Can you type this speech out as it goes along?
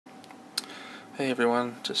Hey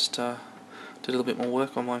everyone, just did a little bit more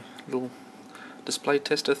work on my little display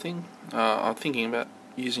tester thing. I'm thinking about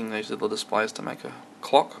using these little displays to make a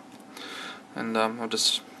clock, and I've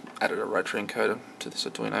just added a rotary encoder to this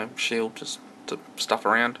Arduino shield just to stuff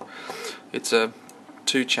around. It's a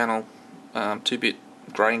 2-channel 2-bit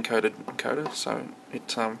grey encoded encoder, so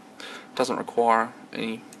it doesn't require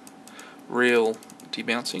any real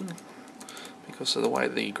debouncing because of the way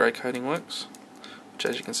the grey coding works.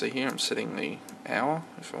 As you can see here, I'm setting the hour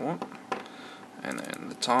if I want, and then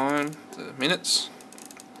the time, the minutes,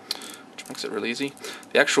 which makes it really easy.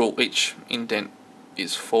 The actual each indent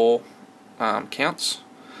is 4 counts,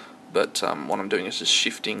 but what I'm doing is just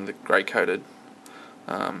shifting the grey coded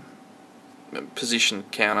position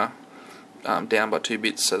counter down by 2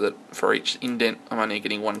 bits, so that for each indent I'm only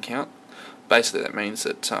getting 1 count. Basically that means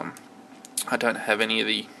that I don't have any of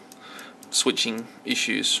the switching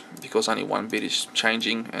issues because only 1 bit is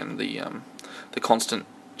changing, and the constant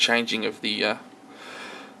changing of the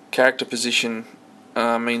character position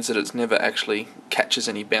means that it's never actually catches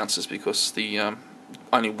any bounces because the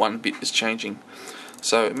only 1 bit is changing.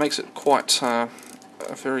 So it makes it quite a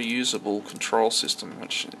very usable control system,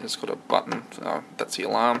 which has got a button. That's the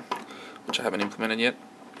alarm, which I haven't implemented yet.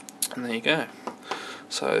 And there you go.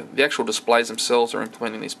 So the actual displays themselves are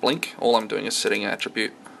implementing this blink. All I'm doing is setting an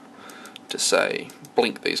attribute to say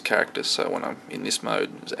blink these characters, so when I'm in this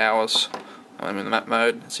mode it's hours, when I'm in the map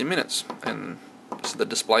mode it's in minutes, and so the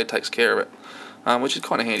display takes care of it, which is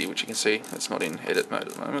kind of handy. Which you can see it's not in edit mode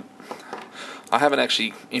at the moment. I haven't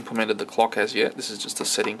actually implemented the clock as yet. This is just a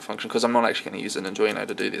setting function because I'm not actually going to use an Arduino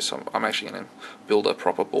to do this. I'm actually going to build a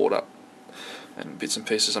proper board up and bits and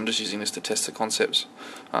pieces. I'm just using this to test the concepts.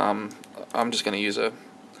 I'm just going to use a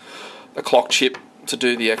clock chip to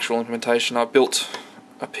do the actual implementation. I built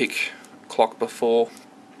a PIC clock before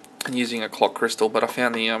and using a clock crystal, but I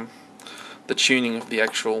found the tuning of the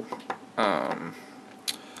actual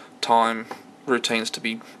time routines to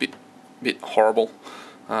be bit horrible.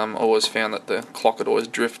 I always found that the clock would always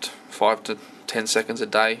drift 5 to 10 seconds a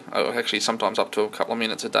day, actually sometimes up to a couple of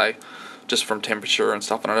minutes a day, just from temperature and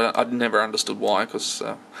stuff, and I'd never understood why, because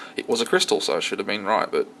it was a crystal, so it should have been right,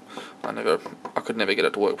 but I could never get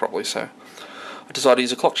it to work properly, so I decided to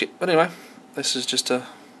use a clock chip. But anyway, this is just a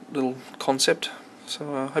little concept,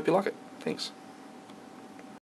 so I hope you like it. Thanks.